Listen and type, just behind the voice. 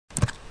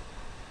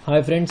Hi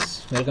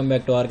friends, welcome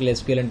back to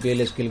SQL and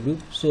PLSQL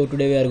group. So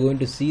today we are going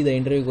to see the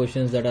interview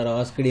questions that are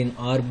asked in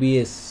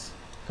RBS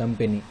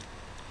company,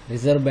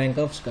 Reserve Bank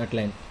of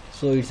Scotland.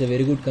 So it's a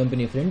very good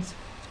company, friends.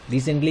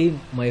 Recently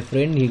my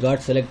friend, he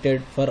got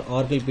selected for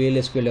Oracle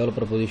PLSQL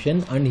developer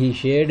position and he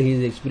shared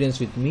his experience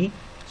with me.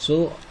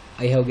 So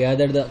I have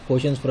gathered the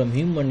questions from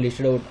him and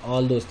listed out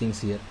all those things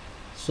here.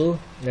 So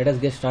let us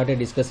get started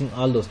discussing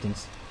all those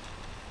things.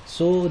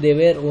 So there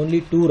were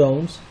only 2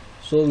 rounds,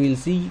 so we'll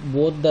see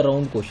both the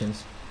round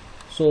questions.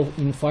 So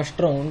in first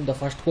round, the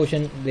first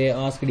question they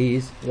asked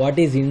is what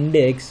is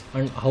index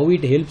and how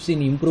it helps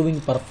in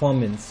improving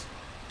performance,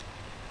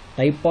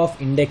 type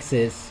of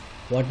indexes,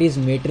 what is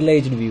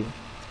materialized view.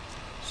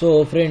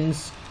 So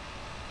friends,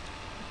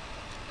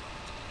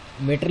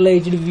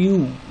 materialized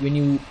view, when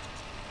you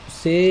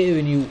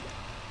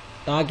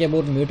talk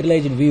about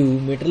materialized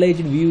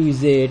view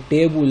is a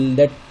table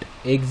that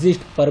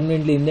exists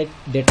permanently in the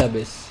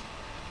database.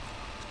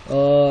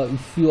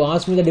 If you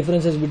ask me the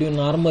differences between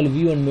normal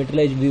view and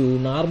materialized view,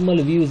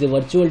 normal view is a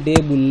virtual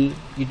table,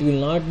 it will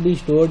not be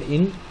stored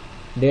in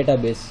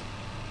database,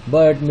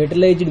 but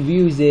materialized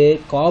view is a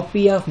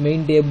copy of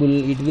main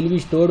table, it will be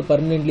stored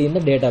permanently in the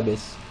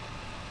database.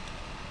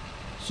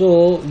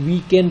 So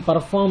we can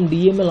perform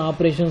DML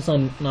operations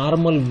on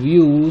normal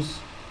views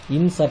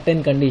in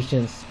certain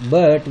conditions,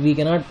 but we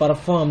cannot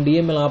perform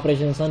DML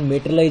operations on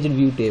materialized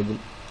view table.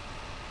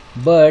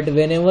 But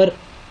whenever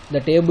the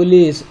table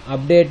is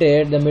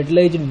updated, the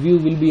materialized view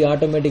will be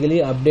automatically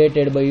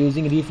updated by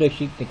using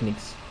refreshing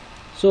techniques.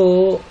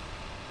 So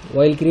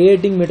while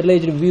creating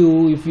materialized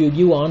view, if you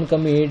give on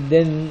commit,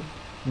 then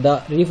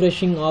the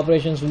refreshing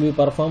operations will be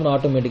performed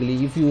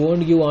automatically. If you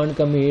won't give on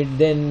commit,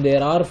 then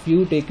there are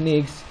few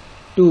techniques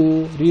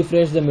to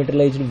refresh the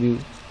materialized view.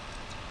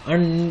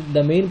 And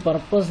the main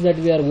purpose that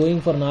we are going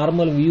for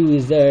normal view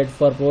is that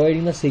for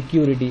providing the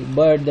security,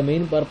 but the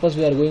main purpose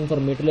we are going for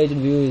materialized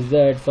view is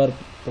that for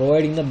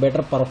providing the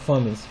better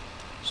performance.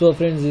 So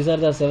friends, these are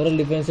the several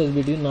differences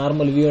between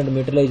normal view and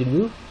materialized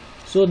view.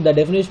 So the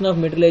definition of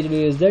materialized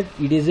view is that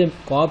it is a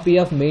copy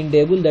of main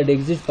table that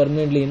exists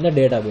permanently in the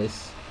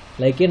database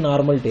like a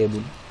normal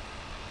table.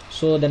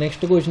 So the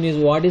next question is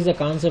what is the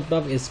concept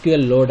of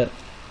SQL loader.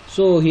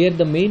 So here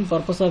the main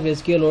purpose of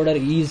SQL loader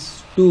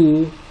is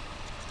to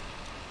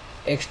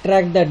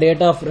extract the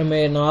data from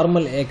a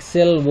normal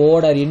Excel,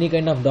 Word or any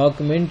kind of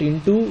document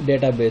into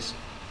database.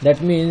 That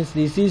means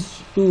this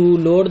is to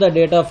load the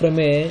data from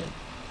a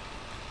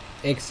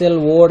Excel,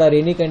 Word or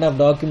any kind of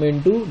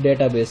document to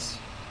database.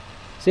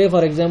 Say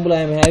for example, I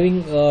am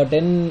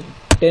having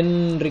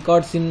 10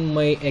 records in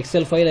my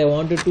Excel file. I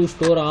wanted to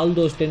store all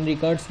those 10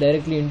 records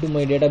directly into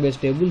my database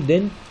table,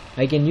 then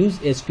I can use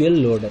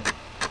SQL loader.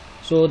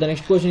 So the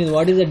next question is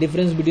what is the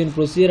difference between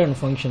procedure and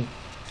function.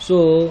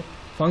 So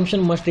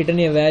function must return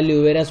a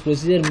value, whereas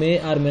procedure may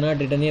or may not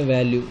return a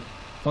value.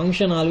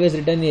 Function always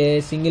return a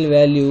single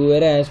value,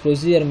 whereas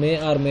procedure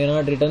may or may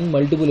not return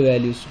multiple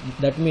values.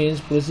 That means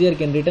procedure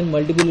can return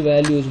multiple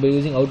values by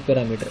using out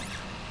parameter,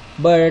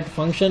 but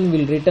function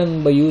will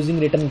return by using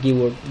return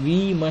keyword.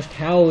 We must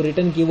have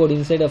return keyword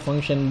inside a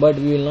function, but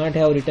we will not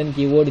have return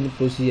keyword in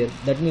procedure.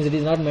 That means it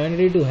is not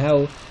mandatory to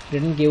have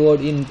return keyword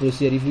in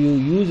procedure. If you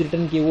use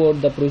return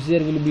keyword, the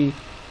procedure will be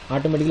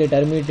automatically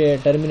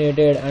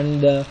terminated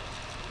and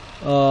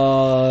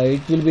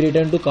it will be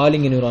returned to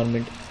calling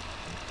environment.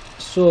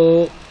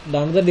 So the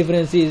another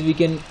difference is we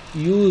can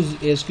use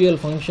SQL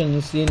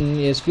functions in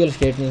SQL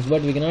statements,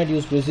 but we cannot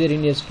use procedure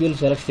in SQL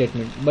select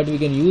statement, but we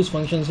can use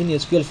functions in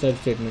SQL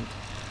select statement.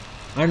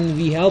 And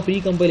we have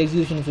precompile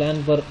execution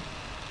plan for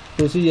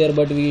procedure,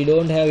 but we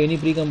don't have any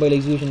precompile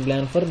execution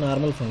plan for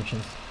normal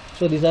functions.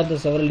 So these are the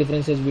several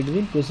differences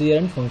between procedure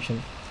and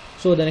function.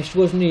 So the next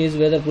question is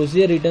whether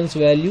procedure returns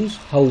values,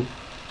 how.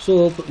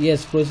 So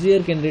yes,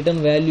 procedure can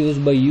return values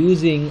by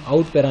using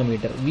out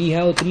parameter. We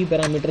have 3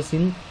 parameters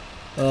in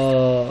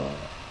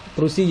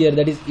procedure,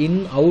 that is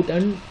in, out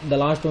and the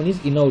last one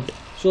is in out.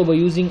 So by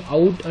using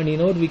out and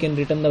in out we can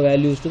return the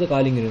values to the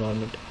calling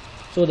environment.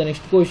 So the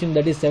next question,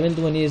 that is 7th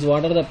one, is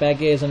what are the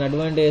packages and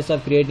advantages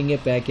of creating a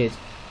package.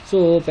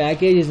 So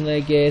package is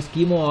like a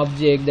schema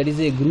object, that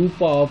is a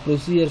group of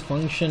procedures,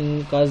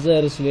 function,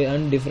 cursors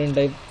and different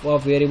type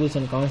of variables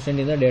and constant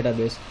in the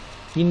database.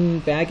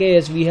 In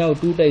package we have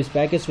 2 types,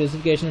 package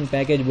specification and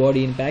package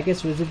body. In package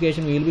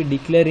specification we will be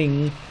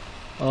declaring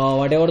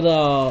whatever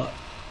the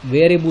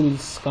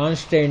variables,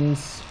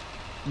 constants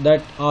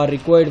that are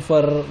required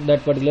for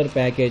that particular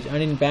package,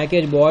 and in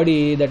package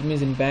body, that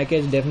means in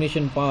package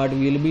definition part,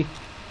 we will be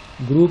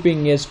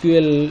grouping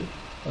PLSQL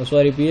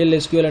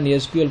and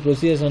SQL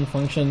procedures and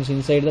functions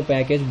inside the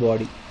package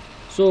body.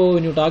 So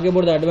when you talk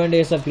about the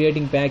advantages of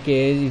creating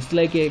package, it's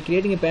like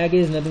creating a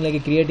package is nothing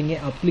like creating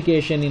an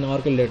application in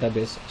Oracle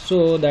database.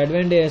 So the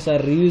advantages are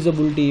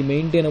reusability,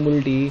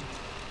 maintainability,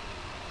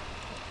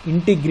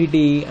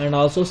 integrity and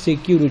also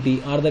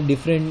security are the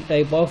different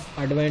type of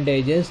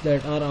advantages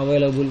that are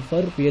available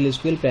for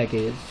PLSQL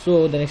packages.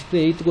 So the next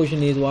 8th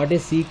question is what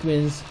is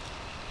sequence.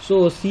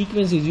 So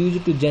sequence is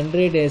used to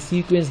generate a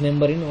sequence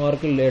number in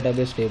Oracle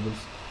database tables.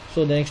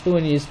 So the next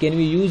one is, can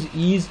we use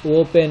is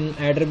open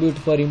attribute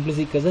for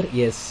implicit cursor?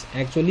 Yes,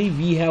 actually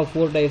we have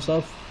 4 types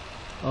of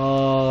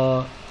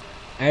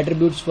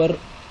attributes for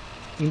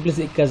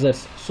implicit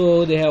cursors.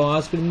 So they have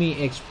asked me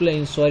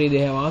they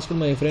have asked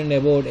my friend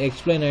about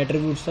explain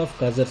attributes of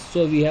cursors.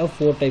 So we have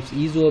 4 types: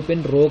 is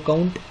open, row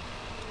count,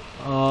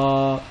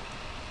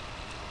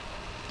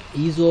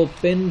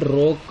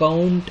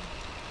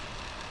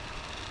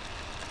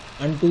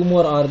 and 2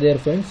 more are there,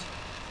 friends.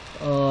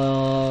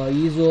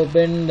 Is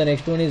open, the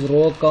next one is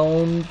row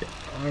count,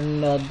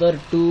 and other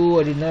 2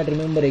 I did not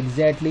remember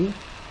exactly.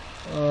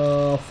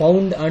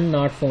 Found and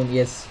not found.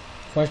 Yes,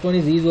 first one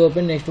is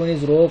open, next one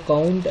is row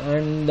count,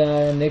 and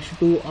the next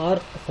 2 are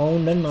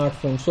found and not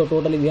found. So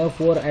totally we have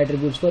 4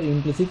 attributes for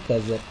implicit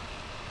cursor.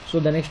 So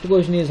the next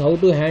question is how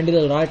to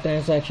handle raw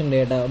transaction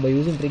data. By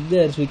using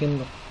triggers we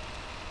can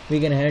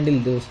handle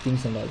those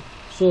things and all.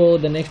 So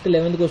the next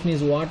 11th question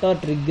is, what are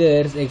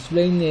triggers?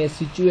 Explain a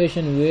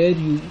situation where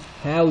you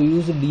have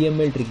used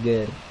DML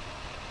trigger.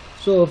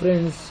 So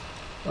friends,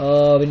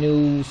 when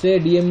you say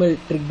DML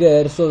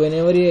trigger, so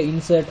whenever you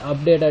insert,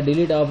 update or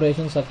delete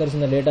operations occurs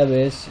in the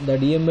database, the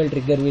DML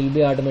trigger will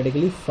be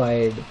automatically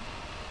fired.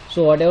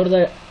 So whatever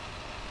the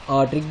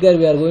trigger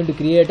we are going to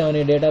create on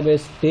a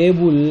database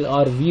table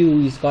or view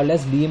is called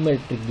as DML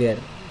trigger.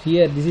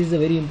 Here this is a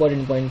very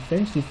important point,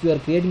 friends. If you are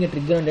creating a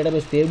trigger on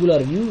database table or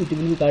view, it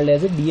will be called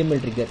as a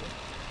DML trigger.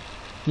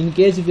 In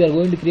case if you are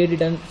going to create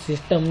it on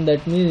system,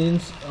 that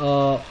means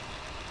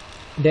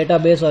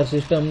database or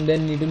system,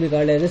 then it will be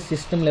called as a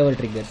system level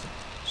triggers.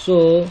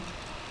 So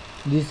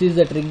this is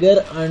the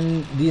trigger,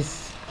 and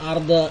these are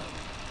the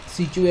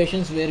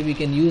situations where we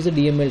can use the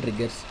DML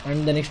triggers.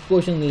 And the next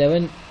question,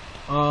 11th,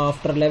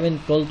 after 11th,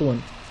 12th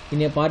one.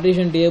 In a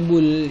partition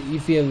table,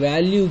 if a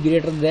value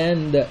greater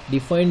than the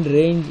defined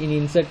range is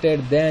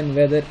inserted, then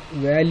whether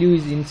value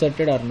is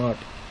inserted or not.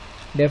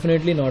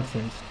 Definitely not,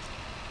 friends.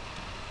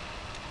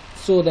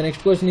 So the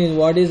next question is,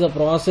 what is the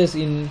process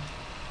in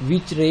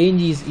which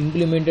range is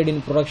implemented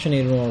in production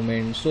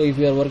environment? So if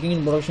you are working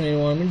in production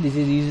environment, this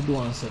is easy to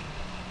answer.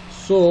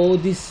 So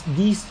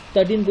these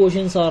 13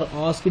 questions are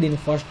asked in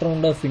first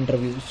round of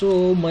interview.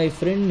 So my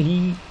friend,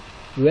 he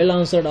well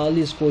answered all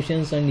these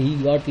questions and he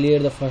got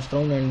cleared the first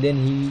round, and then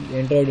he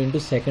entered into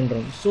second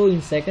round. So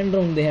in second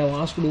round they have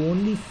asked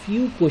only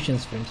few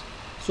questions, friends.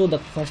 So the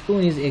first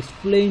one is,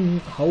 explain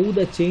how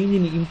the change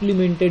is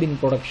implemented in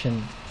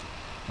production,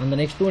 and the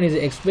next one is,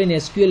 explain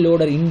SQL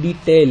loader in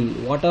detail,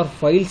 what are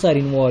files are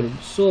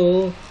involved.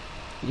 So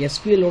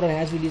SQL loader,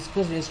 as we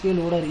discussed, SQL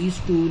loader is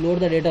to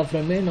load the data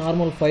from a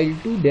normal file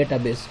to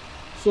database.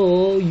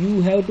 So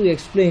you have to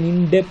explain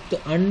in depth,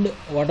 and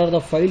what are the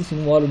files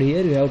involved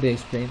here you have to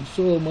explain.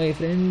 So my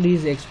friend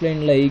is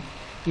explained like,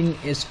 in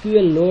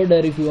SQL loader,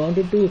 if you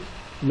wanted to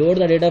load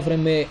the data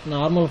from a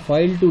normal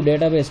file to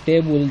database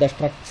table, the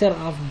structure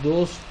of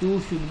those two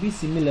should be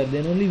similar,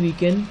 then only we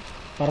can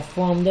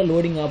perform the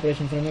loading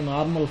operation from a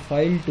normal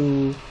file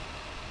to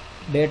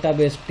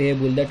database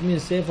table. That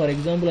means, say for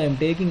example, I am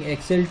taking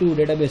Excel to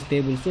database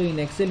table. So in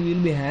Excel we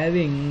will be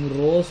having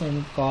rows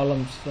and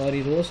columns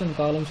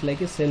like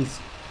a cells.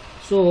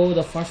 So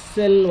the first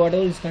cell,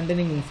 whatever is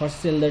containing in first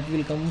cell, that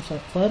will come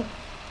for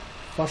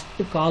first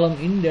column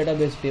in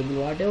database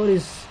table. Whatever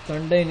is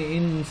contained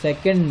in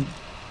second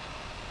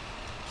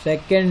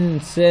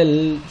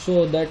cell,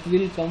 so that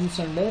will comes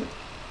under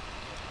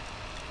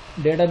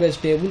database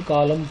table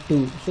column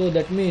 2. So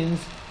that means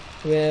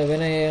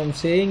when I am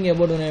talking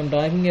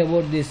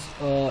about this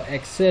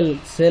Excel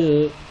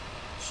cell,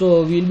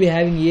 so we will be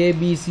having A,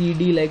 B, C,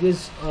 D,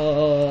 likewise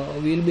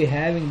we will be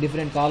having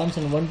different columns,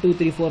 and 1, 2,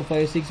 3, 4,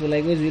 5, 6,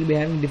 likewise we will be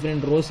having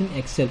different rows in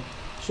Excel.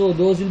 So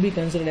those will be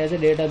considered as a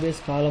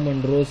database column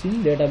and rows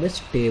in database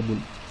table.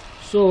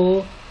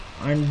 So,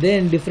 and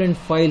then different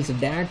files,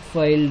 dat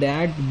file,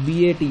 dat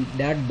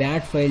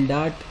bat file,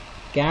 dat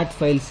cat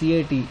file,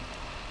 cat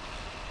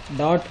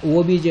dot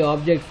obj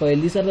object file,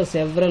 these are the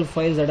several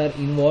files that are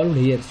involved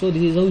here. So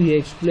this is how he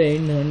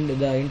explained, and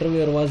the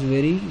interviewer was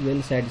very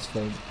well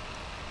satisfied.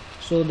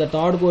 So the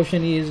third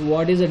question is,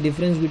 what is the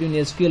difference between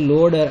SQL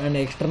loader and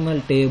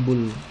external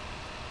table?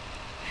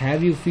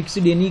 Have you fixed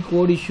any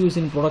code issues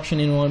in production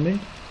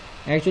environment?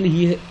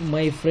 Actually,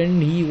 my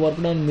friend, he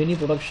worked on many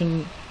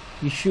production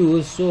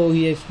issues, so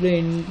he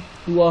explained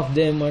 2 of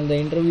them, and the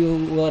interviewer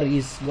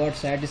got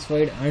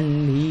satisfied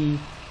and he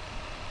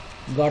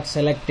got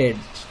selected.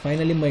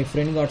 Finally my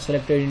friend got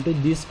selected into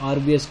this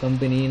RBS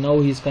company. Now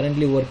he is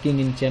currently working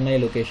in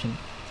Chennai location.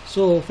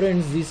 So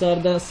friends, these are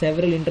the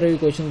several interview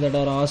questions that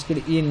are asked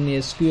in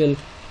SQL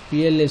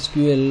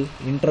PLSQL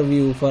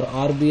interview for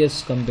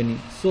RBS company.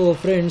 So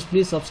friends,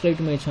 please subscribe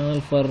to my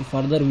channel for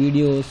further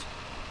videos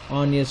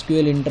on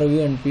SQL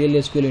interview and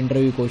PLSQL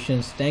interview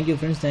questions. Thank you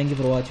friends, thank you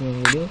for watching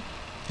my video.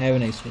 Have a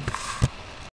nice day.